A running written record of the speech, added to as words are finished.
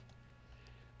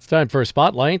Time for a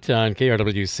Spotlight on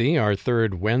KRWC. Our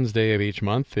third Wednesday of each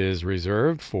month is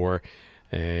reserved for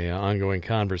an ongoing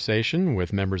conversation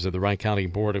with members of the Wright County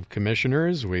Board of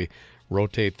Commissioners. We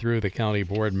rotate through the county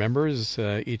board members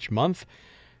each month.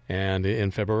 And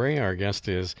in February, our guest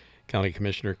is County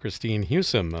Commissioner Christine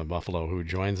Hewsome of Buffalo, who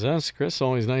joins us. Chris,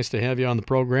 always nice to have you on the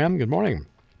program. Good morning.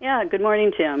 Yeah, good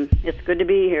morning, Tim. It's good to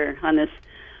be here on this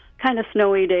kind of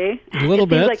snowy day. A little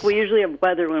bit. Seems like we usually have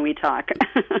weather when we talk.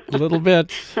 A little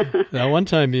bit. Now, one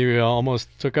time you almost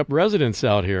took up residence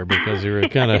out here because you were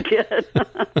kind of. I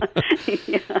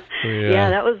did.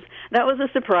 Yeah, that was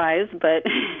a surprise, but.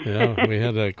 Yeah, we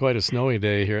had quite a snowy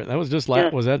day here. That was just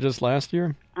Was that just last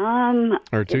year?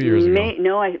 Or 2 years ago?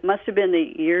 No, it must have been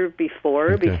the year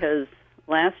before, because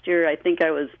last year I think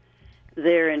I was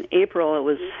there in April. It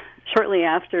was shortly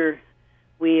after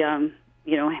we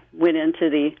went into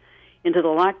the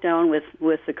lockdown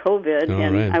with the COVID,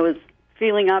 right. I was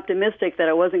feeling optimistic that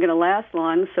it wasn't going to last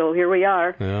long. So here we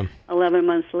are, 11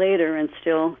 months later, and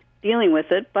still dealing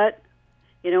with it. But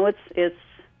it's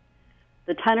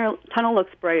the tunnel looks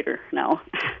brighter now,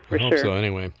 for sure. I hope so.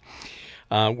 Anyway,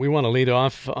 we want to lead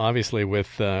off, obviously,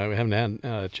 with we haven't had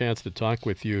a chance to talk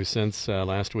with you since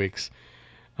last week's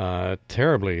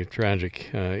terribly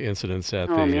tragic incidents at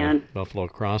the Buffalo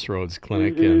Crossroads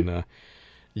Clinic, and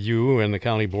you and the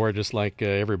county board, just like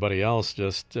everybody else,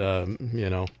 just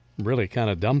really kind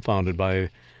of dumbfounded by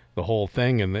the whole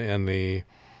thing and the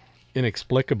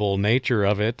inexplicable nature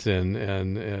of it,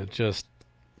 and just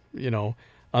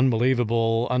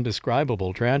unbelievable,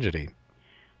 undescribable tragedy.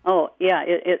 Oh yeah,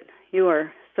 you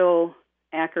are so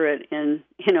accurate in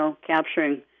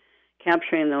capturing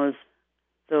those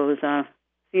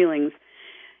feelings.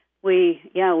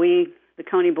 The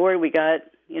county board, we got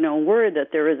word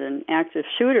that there was an active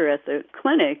shooter at the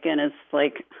clinic, and it's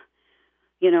like,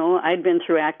 I'd been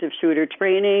through active shooter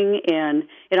training, and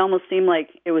it almost seemed like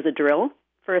it was a drill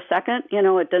for a second.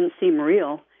 It didn't seem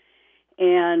real.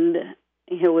 And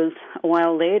it was a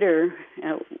while later,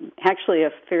 actually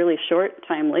a fairly short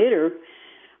time later,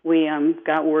 we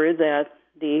got word that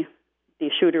the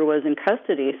shooter was in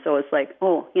custody. So it's like,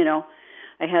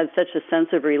 I had such a sense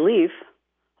of relief,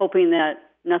 hoping that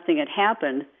nothing had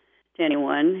happened to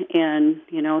anyone. And,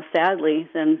 sadly,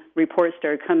 then reports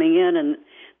started coming in, and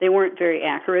they weren't very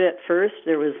accurate at first.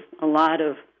 There was a lot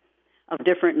of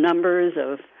different numbers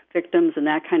of victims and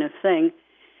that kind of thing.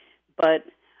 But,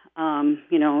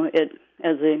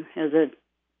 as the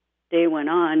day went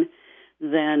on,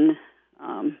 then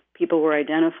people were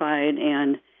identified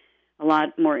and a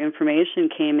lot more information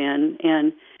came in.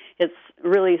 And it's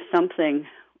really something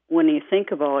when you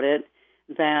think about it,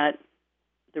 that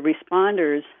the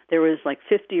responders, there was like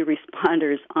 50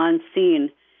 responders on scene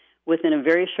within a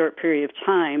very short period of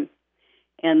time,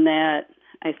 and that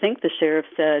I think the sheriff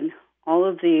said all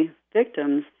of the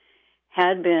victims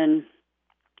had been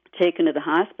taken to the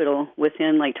hospital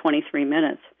within like 23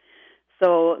 minutes.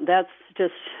 So that's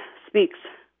just speaks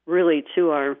really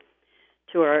to our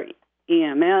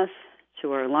EMS,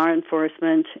 to our law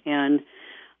enforcement, and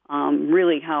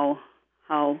really how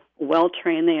well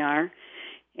trained they are,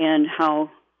 and how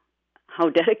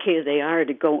dedicated they are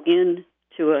to go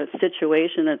into a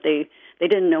situation that they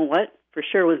didn't know what for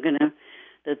sure was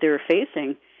that they were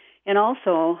facing. And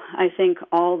also, I think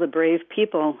all the brave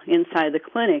people inside the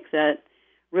clinic that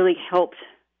really helped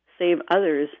save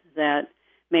others that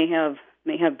may have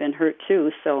been hurt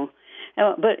too. So,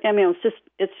 but I mean,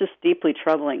 it's just deeply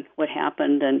troubling what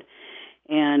happened,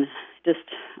 and just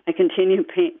I continue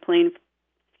praying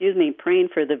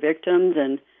for the victims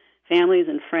and families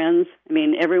and friends. I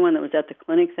mean, everyone that was at the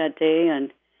clinic that day,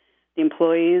 and the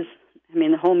employees. I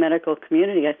mean, the whole medical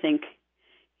community. I think,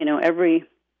 every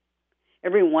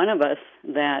one of us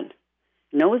that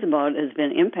knows about it has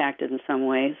been impacted in some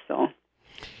way. So,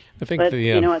 I think, at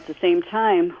the same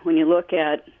time, when you look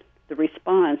at the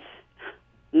response,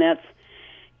 and that's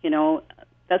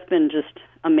been just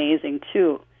amazing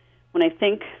too. When I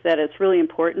think that it's really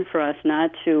important for us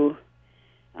not to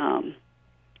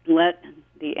let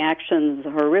the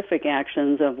horrific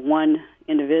actions of one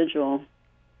individual,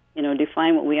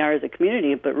 define what we are as a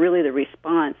community, but really the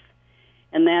response.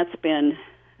 And that's been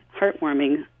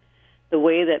heartwarming, the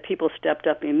way that people stepped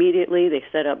up immediately. They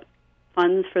set up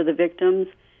funds for the victims.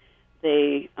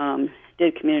 They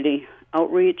did community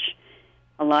outreach.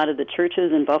 A lot of the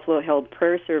churches in Buffalo held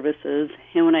prayer services.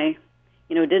 And when I,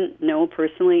 didn't know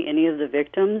personally any of the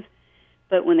victims,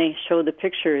 but when they showed the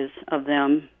pictures of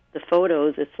them, the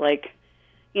photos, it's like,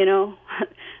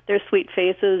 their sweet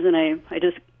faces, and I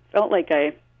just felt like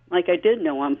I did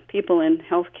know them. People in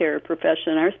healthcare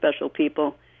profession are special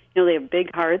people. They have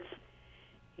big hearts,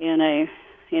 and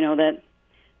that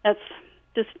that's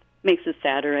just makes it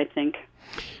sadder, I think.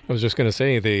 I was just going to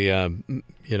say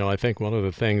I think one of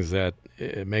the things that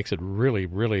it makes it really,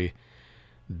 really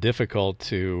difficult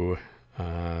to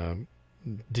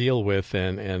deal with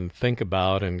and think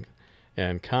about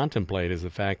and contemplate is the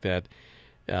fact that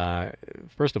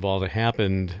first of all, it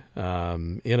happened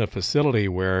in a facility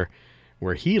where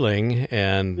healing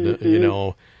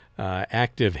and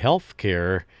active health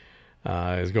care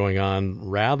is going on,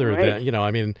 rather Right.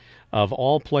 than of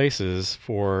all places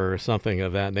for something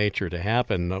of that nature to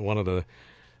happen. One of the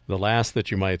last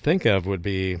that you might think of would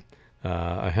be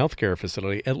a healthcare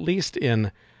facility, at least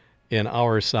in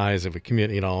our size of a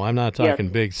community. I'm not Yes. talking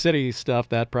big city stuff.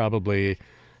 That probably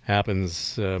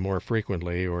happens more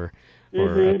frequently or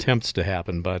attempts to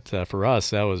happen. But for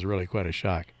us, that was really quite a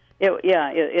shock. It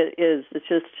is. It's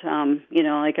just,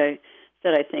 like I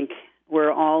said, I think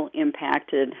we're all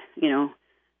impacted.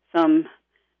 Some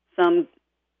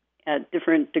at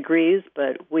different degrees,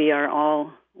 but we're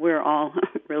all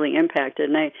really impacted.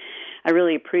 And I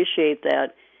really appreciate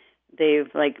that they've,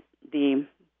 like the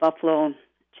Buffalo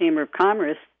Chamber of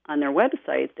Commerce on their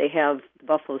website, they have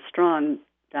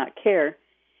buffalostrong.care,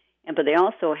 but they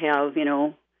also have,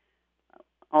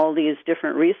 all these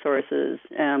different resources.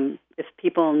 If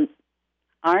people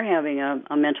are having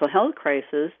a mental health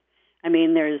crisis,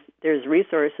 there's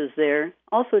resources there.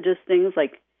 Also, just things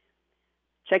like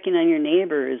checking on your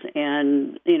neighbors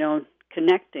and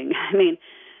connecting.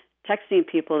 Texting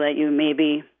people that you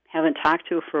maybe haven't talked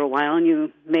to for a while, and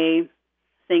you may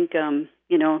think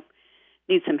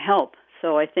need some help.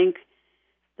 So I think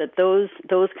that those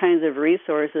kinds of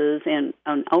resources and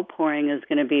an outpouring is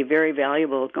going to be very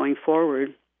valuable going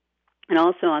forward. And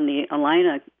also on the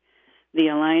Allina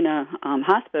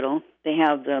Hospital, they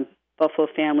have the Buffalo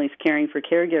Families Caring for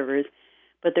Caregivers,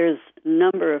 but there's a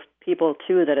number of people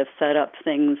too that have set up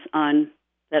things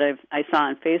that I saw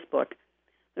on Facebook.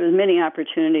 There's many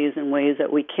opportunities and ways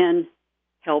that we can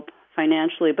help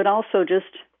financially, but also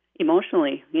just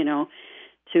emotionally,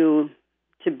 to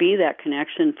be that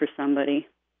connection for somebody.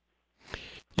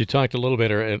 You talked a little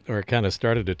bit, or kind of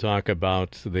started to talk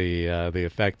about the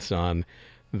effects on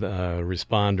the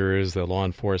responders, the law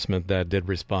enforcement that did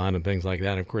respond, and things like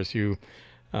that. And of course, you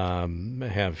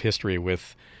have history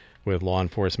with law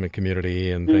enforcement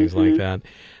community and things like that.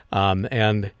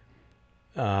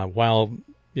 While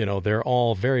they're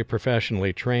all very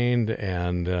professionally trained,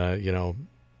 and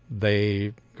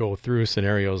they go through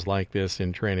scenarios like this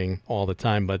in training all the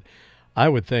time, but I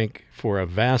would think for a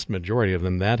vast majority of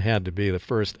them, that had to be the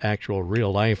first actual real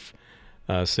life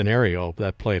scenario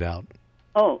that played out.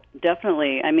 Oh,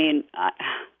 definitely.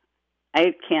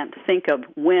 I can't think of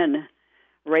when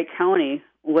Wright County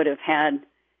would have had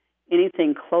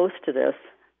anything close to this.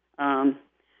 I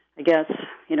guess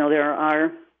there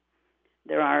are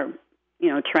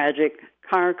tragic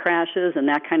car crashes and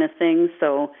that kind of thing.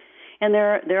 So, and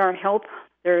there's help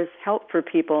for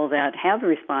people that have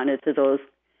responded to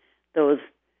those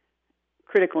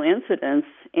critical incidents,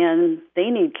 and they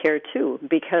need care too,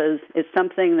 because it's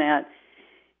something that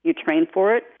you train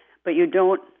for it, but you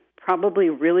don't probably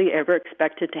really ever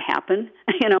expect it to happen.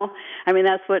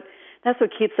 That's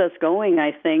what keeps us going.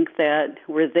 I think that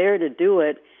we're there to do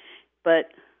it,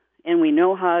 and we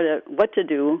know what to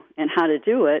do and how to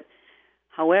do it.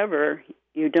 However,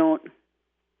 you don't,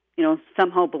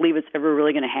 somehow believe it's ever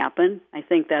really going to happen. I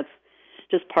think that's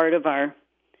just part of our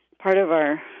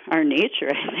nature,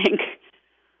 I think.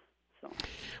 So.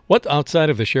 What, outside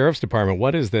of the sheriff's department,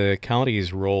 what is the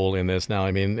county's role in this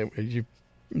now?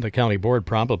 The county board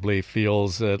probably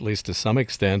feels, at least to some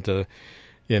extent,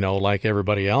 like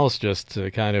everybody else, just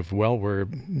kind of, well, we're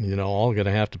all going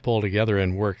to have to pull together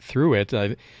and work through it.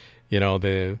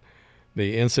 The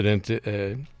incident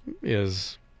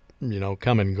is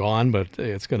come and gone, but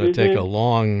it's going to take a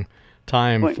long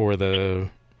time for the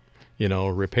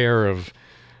repair of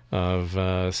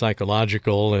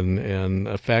psychological and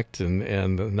effect,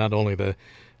 and not only the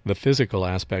physical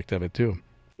aspect of it too.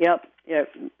 Yep.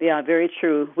 Yeah, very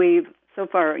true. We've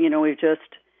just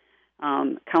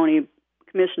county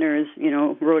commissioners,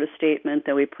 wrote a statement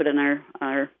that we put in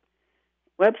our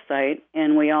website,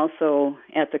 and we also,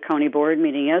 at the county board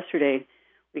meeting yesterday,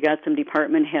 we got some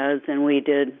department heads, and we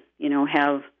did,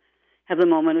 have the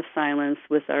moment of silence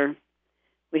with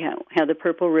we had the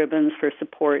purple ribbons for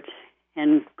support.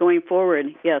 And going forward,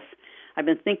 yes, I've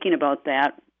been thinking about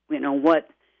that.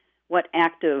 What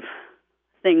active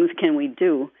things can we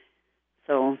do?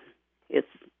 So it's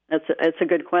a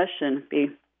good question.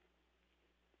 Be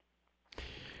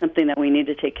something that we need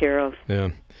to take care of.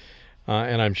 Yeah.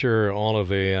 And I'm sure all of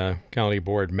the county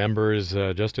board members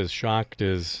just as shocked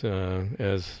as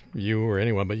you or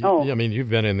anyone. But Oh, I mean, you've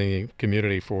been in the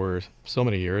community for so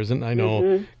many years, and I know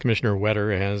mhm, Commissioner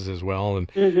Wetter has as well,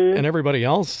 mhm, and everybody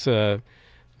else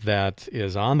that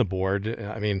is on the board.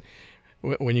 I mean,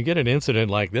 when you get an incident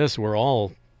like this, we're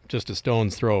all just a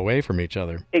stone's throw away from each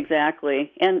other.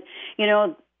 exactly. And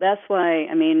that's why,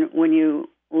 I mean, when you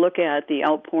look at the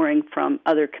outpouring from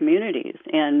other communities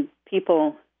and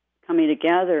people coming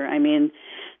together, I mean,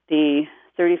 the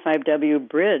 35W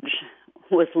bridge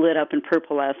was lit up in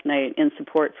purple last night in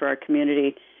support for our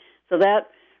community. So that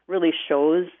really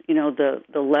shows, the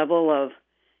level of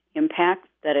impact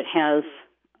that it has,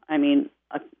 I mean,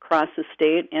 across the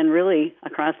state and really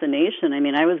across the nation. I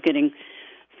mean, I was getting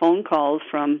phone calls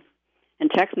from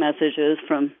and text messages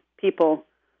from people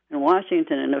in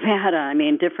Washington and Nevada. I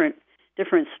mean, different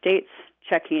states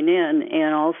checking in,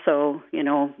 and also,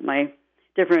 my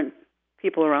different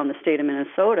people around the state of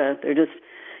Minnesota. They're just,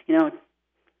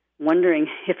 wondering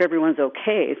if everyone's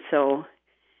okay. So,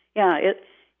 yeah,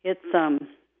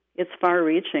 it's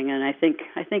far-reaching, and I think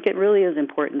it really is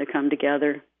important to come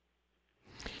together.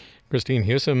 Christine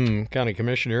Hewsome, County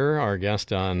Commissioner, our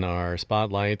guest on our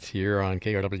spotlight here on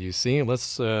KRWC.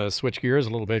 Let's switch gears a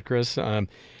little bit, Chris.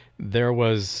 There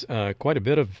was quite a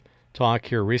bit of talk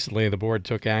here recently. The board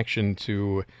took action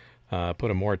to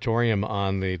put a moratorium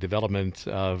on the development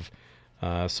of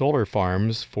solar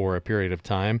farms for a period of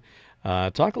time.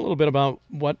 Talk a little bit about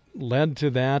what led to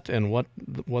that and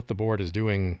what the board is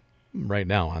doing right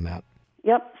now on that.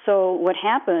 Yep. So what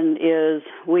happened is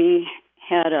we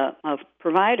had a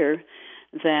provider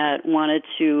that wanted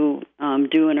to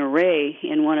do an array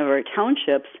in one of our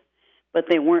townships, but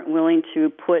they weren't willing to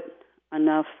put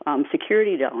enough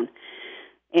security down.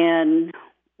 And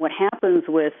what happens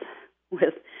with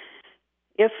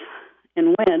if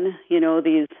and when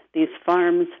these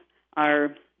farms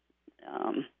are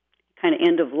kind of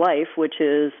end of life, which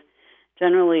is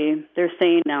generally they're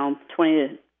saying now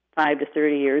 25 to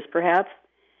 30 years perhaps.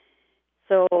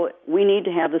 So we need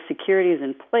to have the securities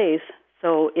in place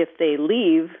so if they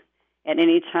leave at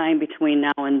any time between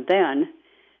now and then,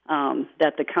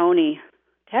 that the county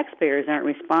taxpayers aren't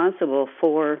responsible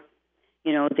for,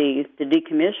 the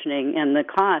decommissioning and the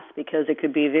cost, because it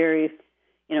could be a very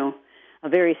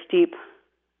steep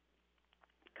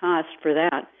cost for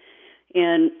that.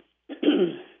 And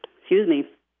excuse me.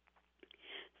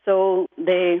 So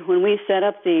when we set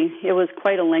up it was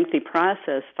quite a lengthy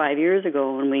process 5 years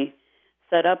ago when we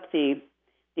set up the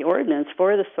ordinance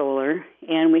for the solar,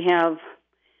 and we have,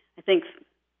 I think,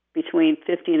 between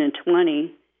 15 and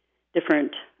 20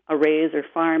 different arrays or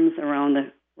farms around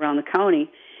the county.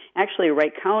 Actually,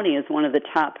 Wright County is one of the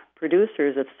top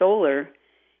producers of solar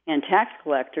and tax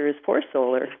collectors for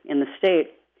solar in the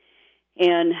state.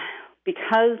 And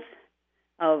because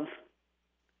of,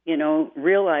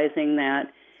 realizing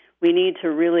that we need to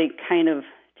really kind of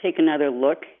take another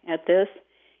look at this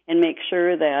and make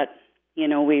sure that,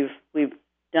 we've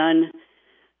done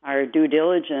our due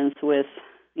diligence with,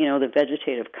 the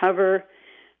vegetative cover,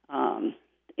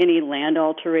 any land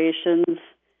alterations,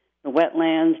 the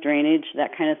wetlands, drainage,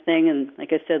 that kind of thing, and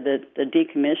like I said, the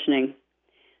decommissioning.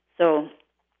 So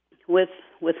with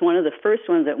one of the first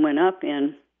ones that went up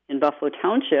in Buffalo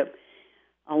Township,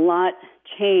 a lot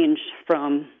changed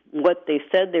from what they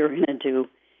said they were going to do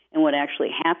and what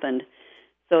actually happened.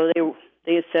 So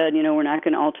they said, we're not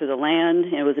going to alter the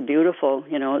land. It was a beautiful,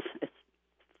 it's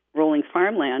rolling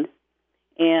farmland.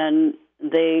 And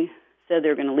they said they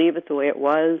were going to leave it the way it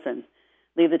was and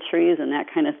leave the trees and that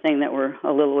kind of thing that were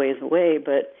a little ways away.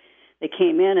 But they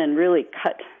came in and really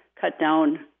cut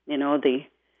down,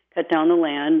 cut down the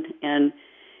land, and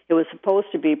it was supposed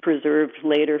to be preserved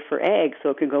later for ag, so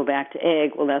it could go back to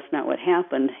ag. Well, that's not what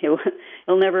happened.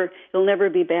 It'll never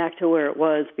be back to where it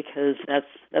was, because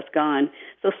that's gone.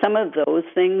 So some of those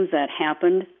things that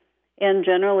happened, and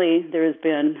generally there's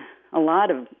been a lot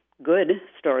of good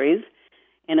stories,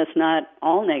 and it's not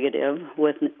all negative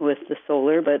with the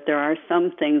solar, but there are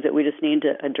some things that we just need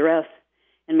to address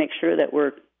and make sure that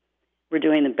we're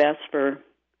doing the best for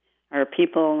our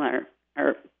people,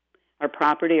 our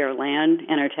property, our land,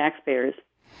 and our taxpayers.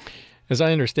 As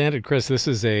I understand it, Chris, this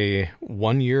is a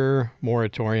 1-year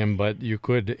moratorium, but you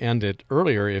could end it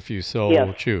earlier if you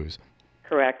so choose.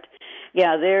 Correct.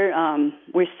 Yeah,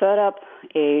 we set up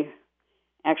a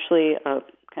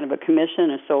kind of a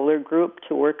commission, a solar group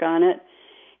to work on it,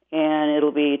 and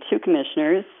it'll be 2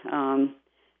 commissioners,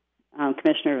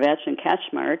 Commissioner Vetch and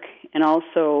Ketchmark, and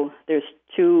also there's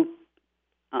 2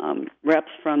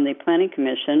 reps from the Planning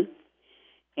Commission.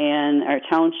 And our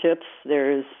townships,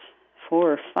 there's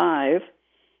 4 or 5,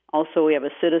 also we have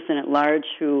a citizen at large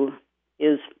who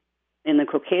is in the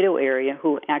Cokato area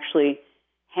who actually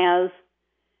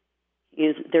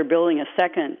they're building a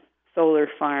second solar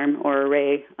farm or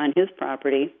array on his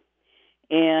property,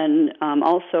 and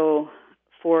also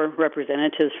 4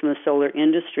 representatives from the solar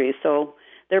industry. So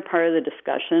they're part of the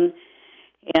discussion,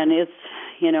 and it's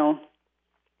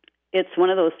one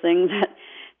of those things that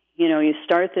you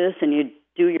start this and you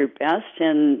do your best,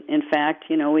 and in fact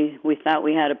we thought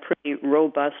we had a pretty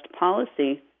robust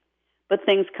policy, but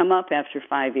things come up after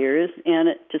 5 years and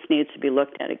it just needs to be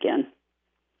looked at again.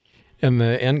 And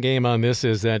the end game on this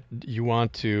is that you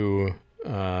want to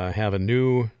have a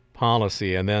new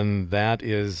policy, and then that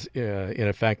is in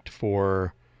effect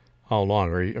for how long?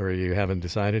 Or you haven't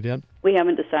decided yet? We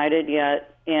haven't decided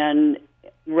yet, and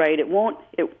right, it won't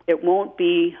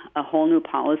be a whole new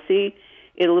policy.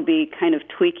 It'll be kind of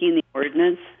tweaking the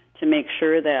ordinance to make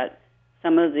sure that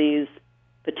some of these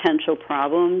potential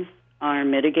problems are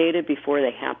mitigated before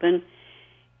they happen.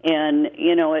 And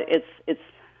it's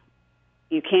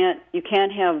you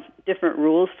can't have different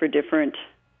rules for different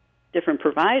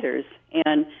providers,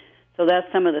 and so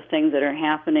that's some of the things that are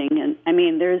happening. And I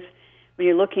mean, when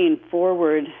you're looking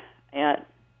forward at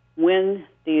when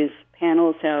these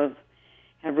panels have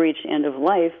reached end of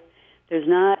life, there's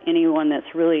not anyone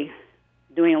that's really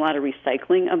doing a lot of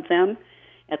recycling of them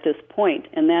at this point,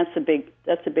 and that's a big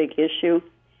issue.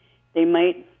 They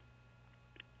might,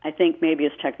 I think, maybe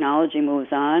as technology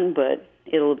moves on, but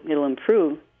it'll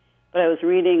improve. But I was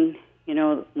reading,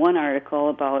 one article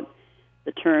about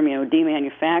the term,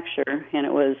 demanufacture, and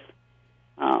it was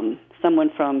someone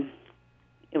from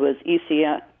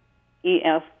ECF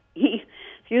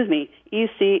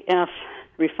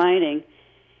Refining,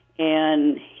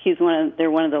 and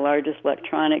they're one of the largest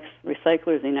electronics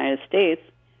recyclers in the United States.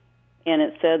 And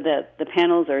it said that the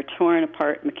panels are torn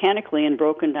apart mechanically and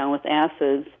broken down with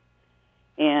acids.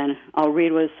 And I'll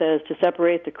read what it says: to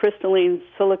separate the crystalline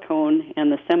silicone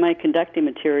and the semiconducting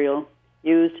material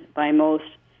used by most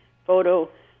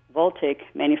photovoltaic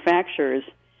manufacturers.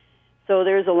 So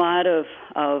there's a lot of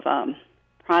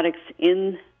products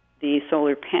in the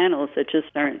solar panels that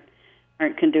just aren't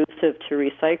conducive to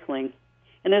recycling.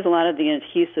 And there's a lot of the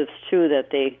adhesives too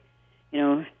that they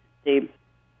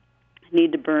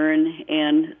need to burn.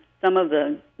 And some of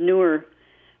the newer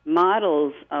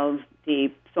models of the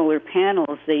solar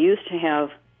panels, they used to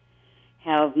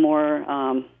have more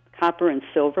copper and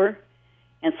silver,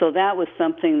 and so that was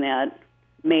something that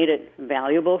made it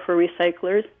valuable for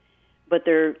recyclers. But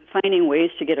they're finding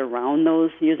ways to get around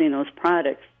those using those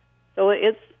products. So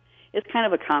it's kind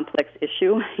of a complex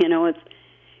issue.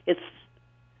 It's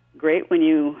great when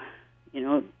you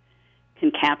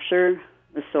can capture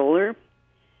the solar,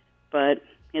 but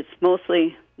it's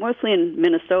mostly in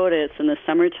Minnesota. It's in the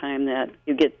summertime that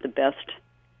you get the best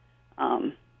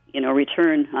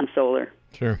return on solar.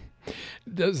 Sure.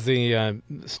 Does the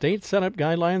state set up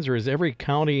guidelines, or is every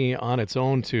county on its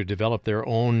own to develop their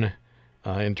own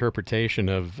interpretation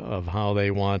of how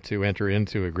they want to enter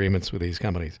into agreements with these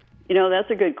companies?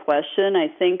 That's a good question. I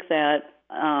think that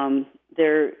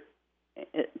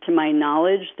to my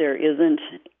knowledge, there isn't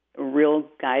real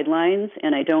guidelines,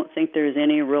 and I don't think there's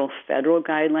any real federal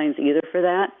guidelines either for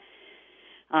that.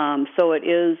 So it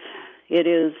is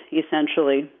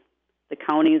essentially the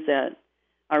counties that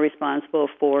are responsible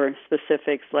for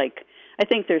specifics. Like, I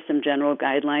think there's some general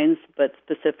guidelines, but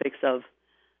specifics of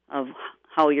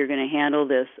how you're going to handle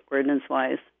this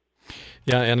ordinance-wise.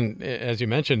 Yeah, and as you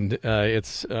mentioned,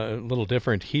 it's a little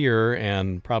different here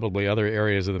and probably other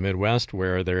areas of the Midwest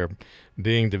where they're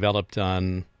being developed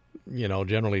on,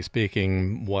 generally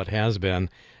speaking, what has been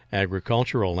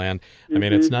agricultural land. I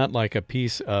mean, it's not like a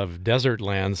piece of desert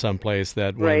land someplace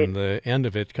that when the end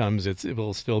of it comes, it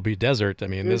will still be desert. I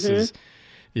mean, this is,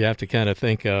 you have to kind of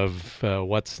think of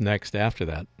what's next after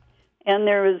that. And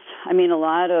there was, a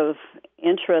lot of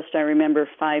interest, I remember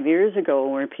 5 years ago,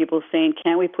 where people saying,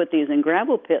 can't we put these in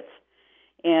gravel pits?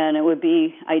 And it would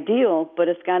be ideal, but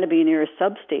it's got to be near a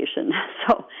substation.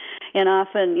 So, and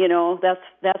often,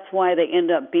 that's why they end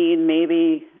up being,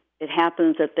 maybe it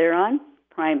happens that they're on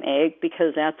prime ag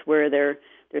because that's where their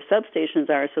substations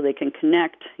are, so they can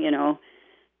connect, to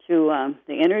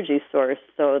the energy source.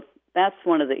 So that's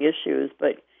one of the issues.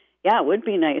 But yeah, it would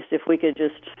be nice if we could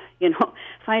just,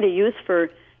 find a use for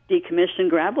decommissioned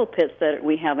gravel pits that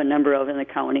we have a number of in the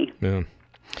county. Yeah.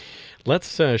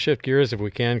 Let's shift gears if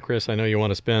we can, Chris. I know you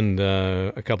want to spend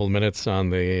a couple of minutes on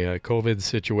the COVID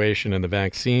situation and the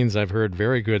vaccines. I've heard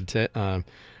very good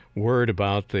word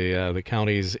about the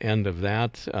county's end of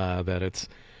that, that it's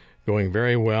going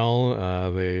very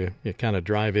well. You kind of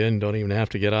drive in, don't even have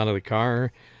to get out of the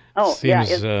car. Oh,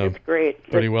 seems it's great.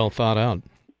 Pretty well thought out.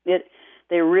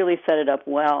 They really set it up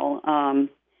well. And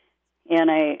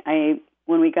I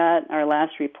when we got our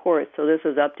last report, so this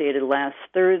was updated last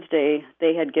Thursday,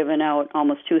 they had given out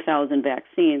almost 2,000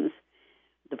 vaccines,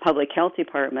 the Public Health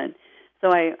Department.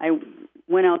 So I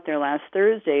went out there last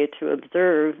Thursday to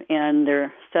observe, and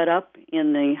they're set up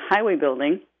in the highway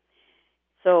building.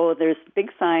 So there's big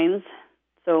signs.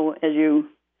 So as you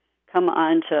come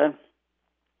on to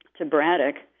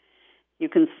Braddock, you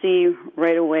can see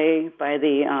right away by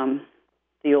the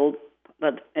old,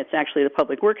 but it's actually the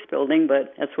Public Works building,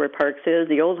 but that's where Parks is,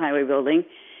 the old highway building.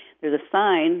 There's a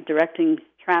sign directing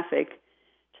traffic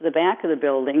to the back of the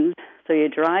building. So you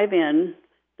drive in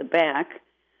the back.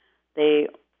 They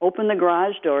open the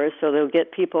garage doors so they'll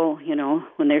get people,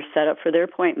 when they're set up for their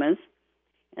appointments,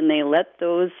 and they let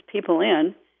those people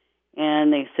in,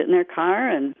 and they sit in their car,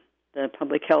 and the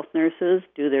public health nurses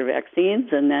do their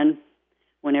vaccines, and then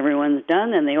when everyone's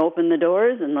done, then they open the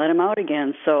doors and let them out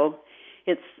again. So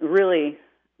it's really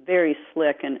very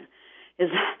slick. And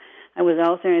I was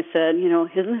out there and I said,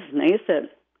 isn't this nice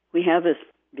that we have this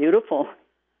beautiful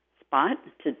spot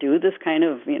to do this kind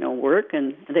of, work?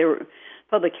 And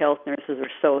public health nurses were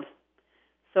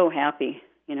so happy,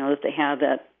 that they have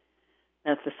that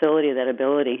facility, that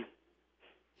ability.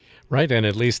 Right, and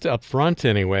at least up front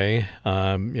anyway,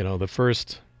 the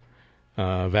first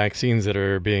vaccines that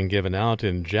are being given out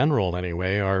in general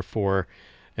anyway are for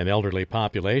an elderly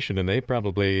population, and they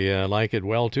probably like it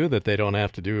well too, that they don't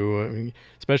have to do,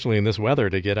 especially in this weather,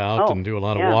 to get out and do a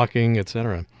lot of walking,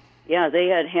 etc. Yeah, they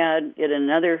had it in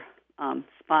another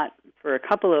spot for a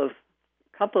couple of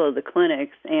the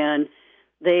clinics, and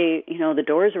they, the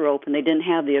doors are open. They didn't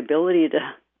have the ability to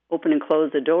open and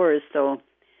close the doors, so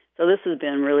this has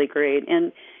been really great.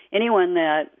 And anyone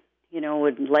that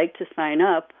would like to sign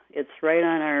up, it's right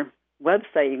on our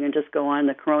website. You can just go on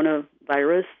the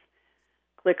coronavirus,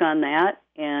 click on that,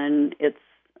 and it's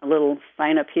a little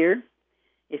sign up here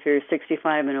if you're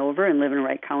 65 and over and live in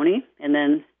Wright County, and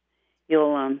then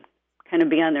you'll kind of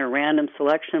be on their random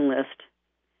selection list.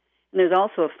 And there's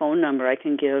also a phone number I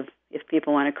can give if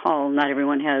people want to call. Not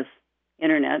everyone has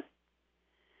internet,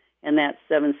 and that's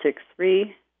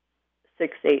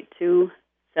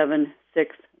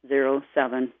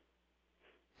 763-682-7607.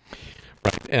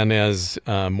 Right. And as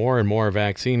more and more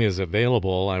vaccine is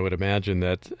available, I would imagine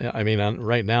that,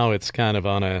 right now it's kind of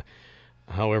on a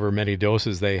however many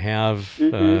doses they have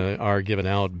are given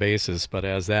out basis, but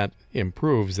as that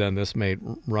improves, then this may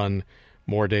run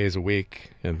more days a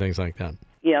week and things like that.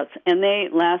 Yes, and they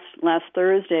last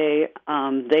Thursday,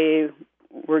 they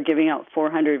were giving out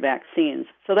 400 vaccines.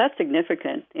 So that's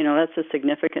significant. That's a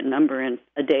significant number in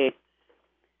a day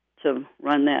to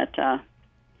run that. I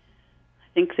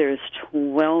think there's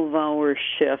 12-hour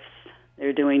shifts.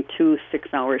 They're doing 2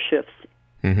 6-hour shifts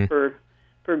per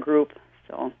group.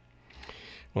 So,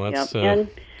 well, that's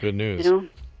good news. And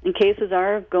cases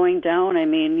are going down.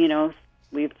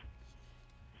 We've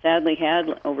sadly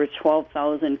had over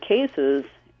 12,000 cases,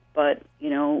 but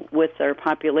with our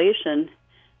population,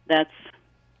 that's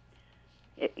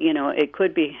it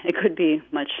could be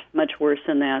much worse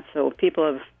than that. So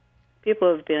people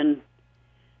have been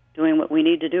doing what we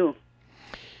need to do.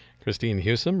 Christine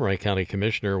Husum, Wright County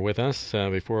Commissioner, with us.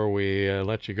 Before we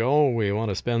let you go, we want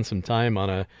to spend some time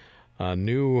on a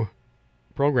new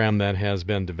program that has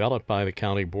been developed by the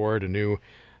county board, a new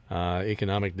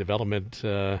economic development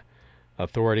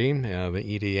authority, the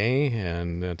EDA,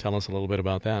 and tell us a little bit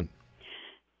about that.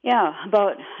 Yeah,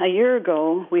 about a year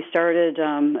ago, we started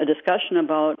a discussion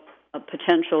about a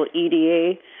potential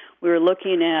EDA. We were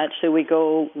looking at, should we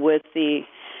go with the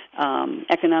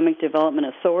Economic Development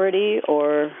Authority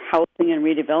or Housing and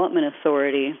Redevelopment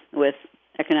Authority with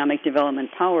economic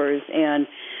development powers. And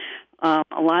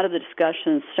a lot of the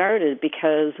discussion started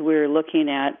because we were looking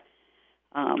at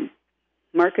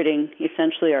marketing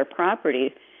essentially our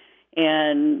property,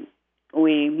 and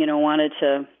we wanted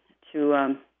to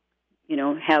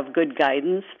have good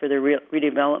guidance for the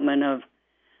redevelopment of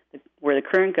where the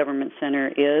current government center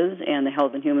is and the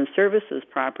Health and Human Services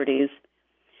properties.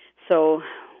 So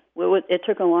it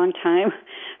took a long time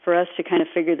for us to kind of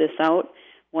figure this out.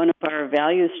 One of our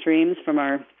value streams from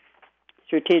our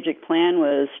strategic plan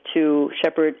was to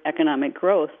shepherd economic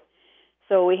growth.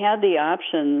 So we had the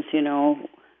options,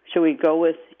 should we go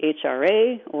with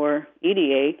HRA or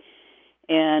EDA?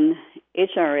 And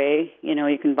HRA,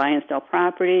 you can buy and sell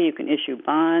property, you can issue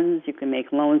bonds, you can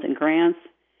make loans and grants,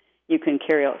 you can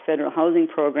carry out federal housing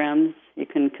programs, you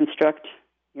can construct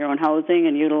your own housing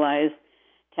and utilize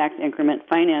tax increment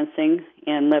financing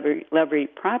and levy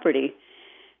property.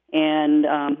 And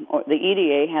the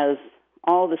EDA has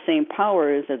all the same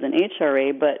powers as an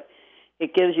HRA, but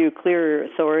it gives you clearer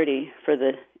authority for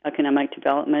the economic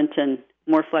development and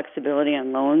more flexibility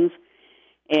on loans.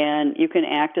 And you can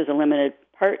act as a limited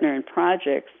partner in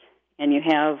projects, and you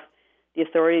have the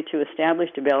authority to establish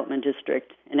development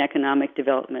district and economic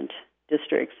development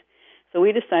districts. So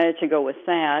we decided to go with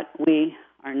that. We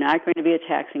are not going to be a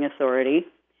taxing authority,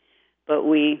 but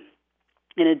we,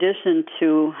 in addition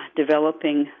to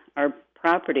developing our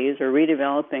properties or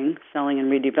redeveloping, selling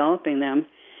and redeveloping them,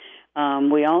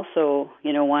 we also,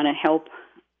 want to help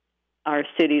our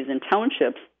cities and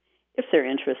townships if they're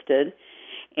interested.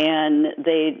 And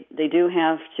they do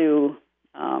have to,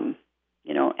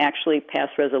 actually pass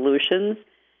resolutions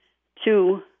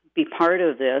to be part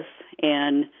of this.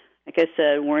 And like I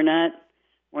said, we're not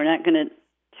going to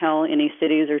tell any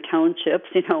cities or townships,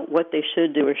 what they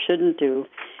should do or shouldn't do,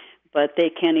 but they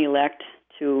can elect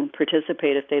to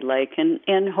participate if they'd like,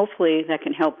 and hopefully that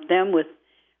can help them with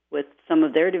some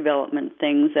of their development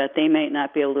things that they might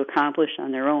not be able to accomplish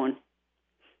on their own.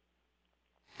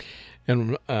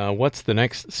 And what's the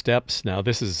next steps now?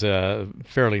 This is a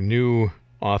fairly new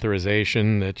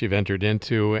authorization that you've entered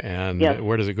into, and yes.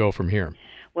 Where does it go from here?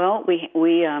 Well, we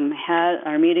had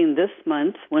our meeting this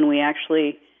month when we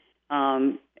actually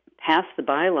passed the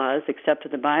bylaws,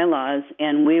 accepted the bylaws,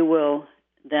 and we will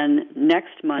then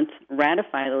next month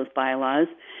ratify those bylaws.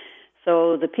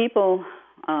 So the people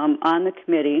on the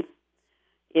committee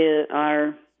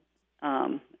or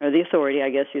the authority, I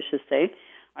guess you should say,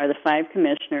 are the 5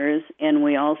 commissioners, and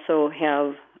we also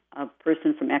have a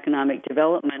person from economic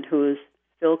development who is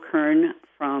Phil Kern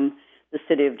from the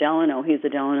city of Delano. He's the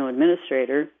Delano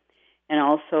administrator, and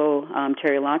also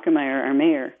Terry Lockemeyer, our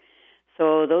mayor.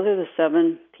 So those are the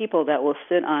 7 people that will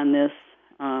sit on this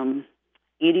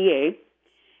EDA.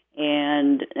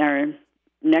 And our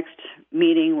next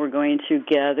meeting, we're going to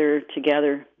gather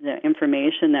together the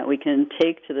information that we can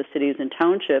take to the cities and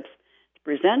townships to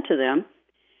present to them.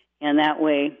 And that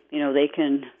way, they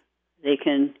can,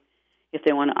 if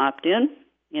they want to opt in,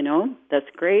 that's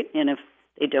great. And if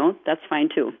they don't, that's fine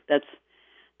too.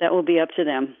 That will be up to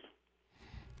them.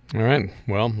 All right.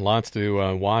 Well, lots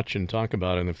to watch and talk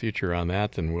about in the future on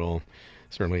that, and we'll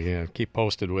certainly keep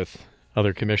posted with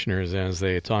other commissioners as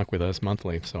they talk with us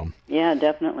monthly. So yeah,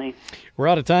 definitely. We're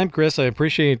out of time, Chris. I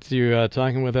appreciate you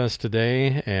talking with us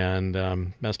today,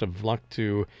 and best of luck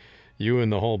to you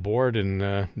and the whole board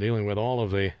in dealing with all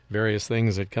of the various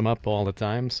things that come up all the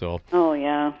time. So. Oh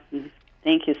yeah,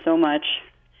 thank you so much.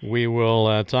 We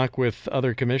will talk with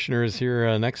other commissioners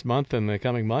here next month and the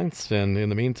coming months, and in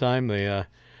the meantime,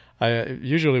 I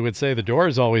usually would say the door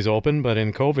is always open, but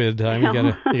in COVID time,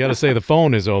 you gotta say the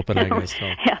phone is open, I guess. So.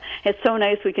 Yeah, it's so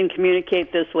nice we can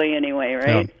communicate this way anyway,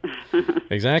 right? Yeah.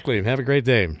 Exactly. Have a great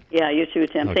day. Yeah, you too,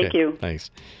 Tim. Okay. Thank you.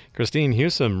 Thanks. Christine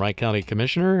Hewsome, Wright County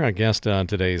Commissioner, a guest on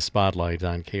today's Spotlight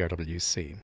on KRWC.